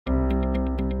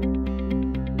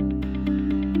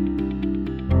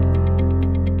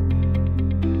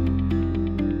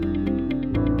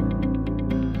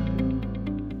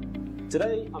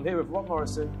Today, I'm here with Rob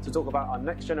Morrison to talk about our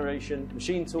next generation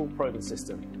machine tool probing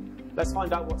system. Let's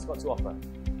find out what it's got to offer.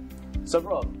 So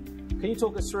Rob, can you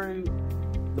talk us through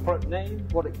the product name,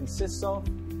 what it consists of,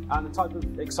 and the type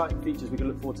of exciting features we can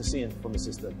look forward to seeing from the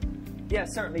system? Yeah,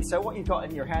 certainly. So what you've got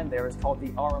in your hand there is called the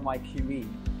RMI-QE.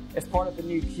 It's part of the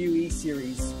new QE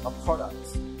series of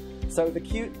products. So the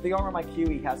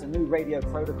RMI-QE has a new radio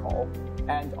protocol,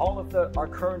 and all of our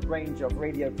current range of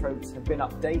radio probes have been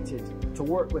updated to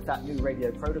work with that new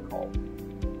radio protocol.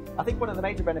 I think one of the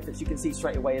major benefits you can see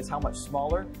straight away is how much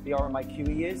smaller the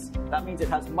RMI-QE is. That means it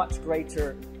has much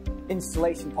greater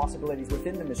installation possibilities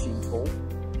within the machine tool.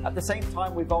 At the same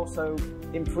time, we've also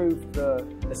improved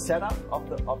the setup of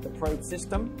the probe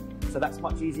system, so that's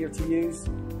much easier to use.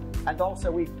 And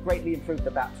also, we've greatly improved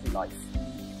the battery life.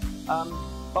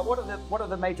 But one of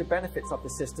the major benefits of the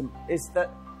system is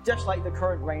that just like the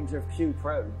current range of Q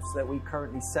probes that we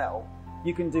currently sell,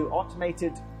 you can do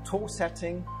automated tool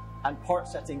setting and part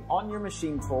setting on your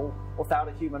machine tool without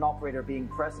a human operator being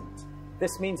present.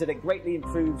 This means that it greatly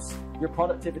improves your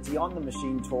productivity on the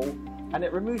machine tool, and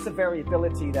it removes the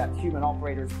variability that human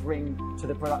operators bring to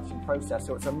the production process.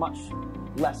 So it's a much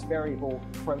less variable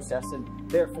process, and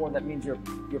therefore that means your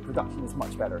production is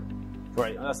much better.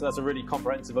 Great, and that's a really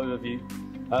comprehensive overview.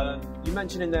 You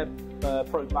mentioned in there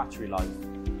probe battery life.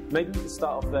 Maybe we can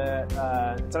start off there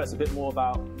and tell us a bit more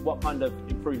about what kind of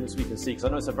improvements we can see, because I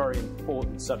know it's a very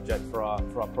important subject for our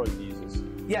probe users.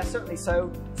 Yeah, certainly.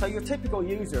 So your typical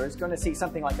user is going to see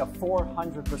something like a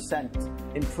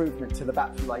 400% improvement to the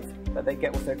battery life that they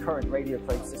get with their current radio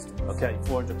probe system. Okay,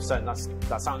 400%,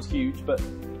 that sounds huge, but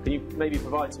can you maybe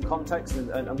provide some context and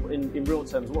in real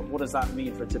terms, what does that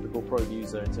mean for a typical probe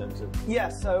user in terms of? Yeah,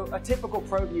 so a typical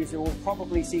probe user will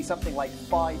probably see something like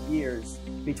 5 years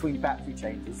between battery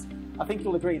changes. I think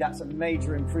you'll agree that's a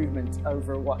major improvement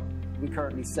over what we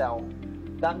currently sell.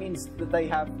 That means that they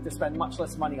have to spend much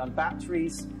less money on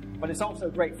batteries, but it's also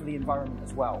great for the environment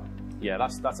as well. Yeah,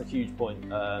 that's a huge point.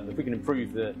 If we can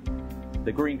improve the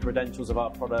green credentials of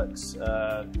our products,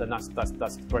 then that's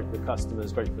great for the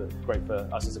customers, great for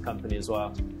us as a company as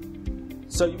well.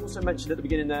 So you also mentioned at the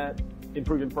beginning there,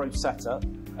 improving probe setup.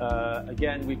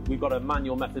 Again, we've got a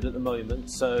manual method at the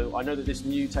moment, so I know that this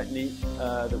new technique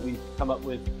that we've come up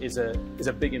with is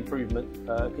a big improvement.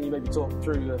 Can you maybe talk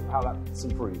through how that's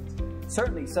improved?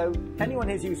 Certainly. So anyone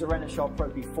who's used a Renishaw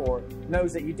probe before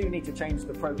knows that you do need to change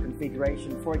the probe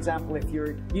configuration. For example, if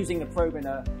you're using the probe in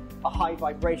a high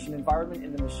vibration environment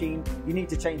in the machine, you need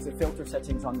to change the filter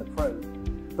settings on the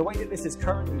probe. The way that this is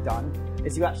currently done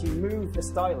is you actually move the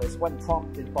stylus when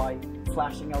prompted by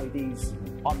flashing LEDs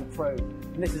on the probe.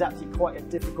 And this is actually quite a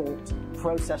difficult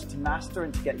process to master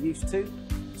and to get used to.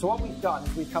 So what we've done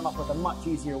is we've come up with a much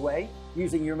easier way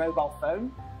using your mobile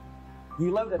phone.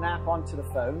 You load an app onto the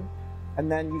phone, and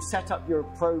then you set up your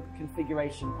probe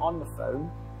configuration on the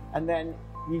phone, and then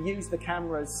you use the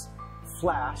camera's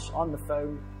flash on the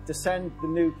phone to send the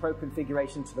new probe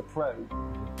configuration to the probe.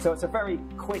 So it's a very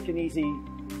quick and easy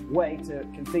way to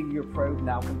configure your probe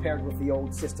now compared with the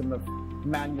old system of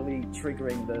manually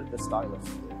triggering the stylus.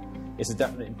 It's a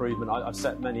definite improvement. I've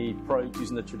set many probes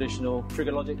using the traditional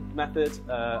trigger logic method.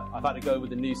 I've had to go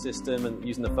with the new system and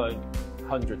using the phone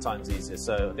 100 times easier.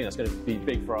 So I think that's going to be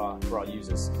big for our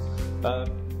users.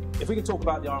 If we can talk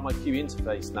about the RMI-QE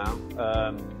interface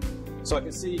now. So I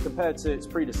can see compared to its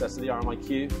predecessor, the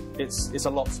RMI-Q, it's a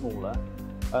lot smaller.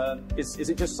 Is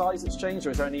it just size that's changed,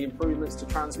 or is there any improvements to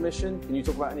transmission? Can you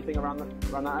talk about anything around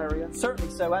that area?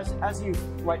 Certainly. So as you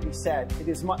rightly said, it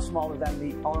is much smaller than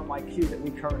the RMI-Q that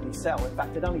we currently sell. In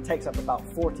fact, it only takes up about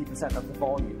 40% of the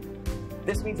volume.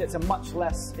 This means it's a much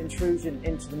less intrusion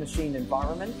into the machine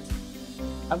environment.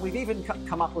 And we've even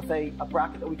come up with a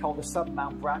bracket that we call the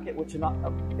sub-mount bracket, which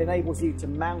enables you to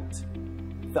mount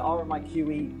the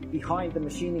RMI-QE behind the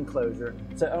machine enclosure,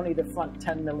 so only the front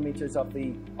 10 millimeters of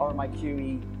the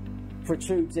RMI-QE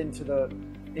protrudes into the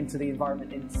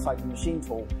environment inside the machine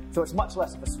tool. So it's much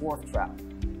less of a swarf trap.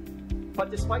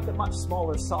 But despite the much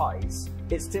smaller size,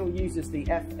 it still uses the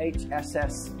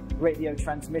FHSS radio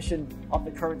transmission of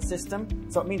the current system.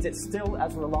 So it means it's still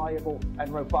as reliable and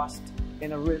robust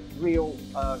in a real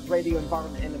radio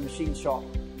environment in the machine shop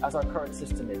as our current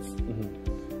system is. Mm-hmm.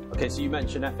 Okay, so you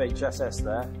mentioned FHSS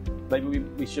there. Maybe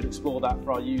we should explore that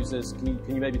for our users. Can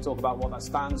you maybe talk about what that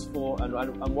stands for and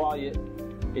why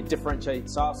it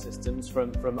differentiates our systems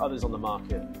from others on the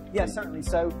market? Yeah, certainly.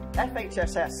 So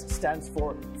FHSS stands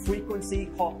for Frequency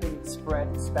Hopping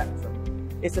Spread Spectrum.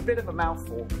 It's a bit of a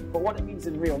mouthful, but what it means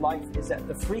in real life is that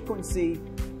the frequency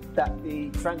that the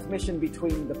transmission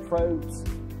between the probes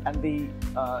and the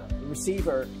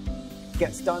receiver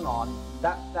gets done on,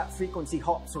 that frequency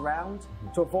hops around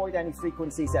to avoid any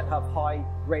frequencies that have high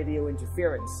radio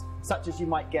interference, such as you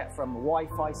might get from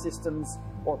Wi-Fi systems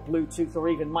or Bluetooth or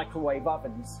even microwave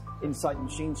ovens inside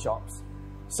machine shops.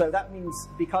 So that means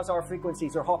because our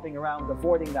frequencies are hopping around,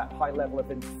 avoiding that high level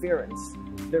of interference,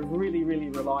 they're really, really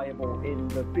reliable in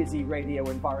the busy radio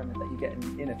environment that you get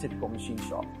in a typical machine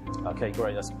shop. Okay,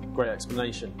 great. That's a great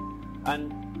explanation.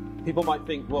 And people might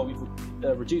think, well, we've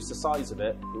reduced the size of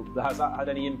it. Has that had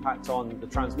any impact on the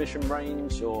transmission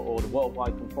range or the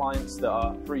worldwide compliance that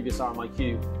our previous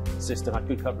RMI-QE system had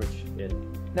good coverage in?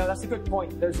 No, that's a good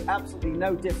point. There's absolutely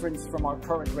no difference from our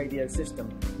current radio system.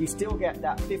 You still get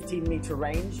that 15-meter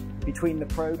range between the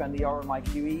probe and the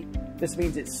RMI-QE. This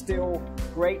means it's still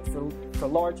great for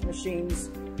large machines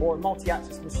or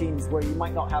multi-axis machines where you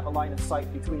might not have a line of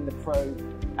sight between the probe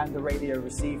and the radio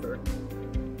receiver.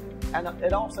 And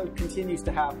it also continues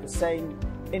to have the same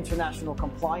international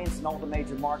compliance in all the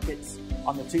major markets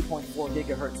on the 2.4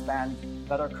 gigahertz band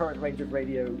that our current range of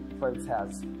radio probes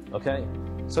has. Okay.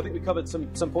 So I think we covered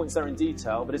some points there in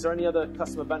detail, but is there any other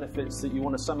customer benefits that you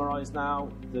want to summarize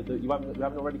now that you haven't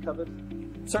already covered?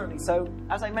 Certainly. So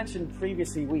as I mentioned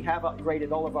previously, we have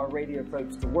upgraded all of our radio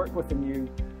probes to work with the new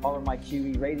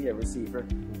RMI-QE radio receiver,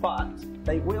 but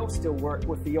they will still work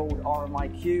with the old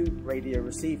RMI-Q radio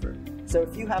receiver. So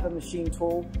if you have a machine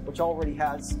tool which already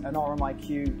has an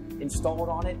RMI-Q installed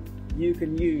on it, you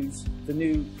can use the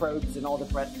new probes and all the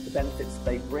benefits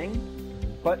they bring.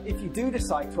 But if you do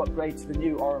decide to upgrade to the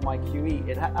new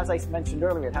RMI-QE, as I mentioned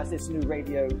earlier, it has this new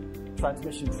radio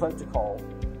transmission protocol.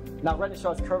 Now,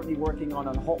 Renishaw is currently working on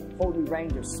a whole new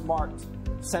range of smart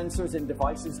sensors and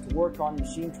devices to work on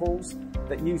machine tools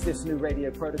that use this new radio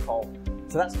protocol.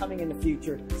 So that's coming in the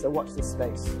future, so watch this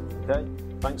space. Okay,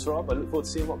 thanks Rob. I look forward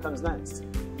to seeing what comes next.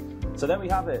 So there we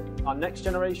have it. Our next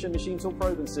generation machine tool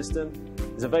probing system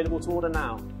is available to order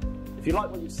now. If you like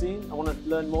what you've seen and want to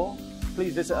learn more,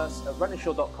 please visit us at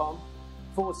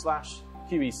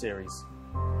renishaw.com/QE series.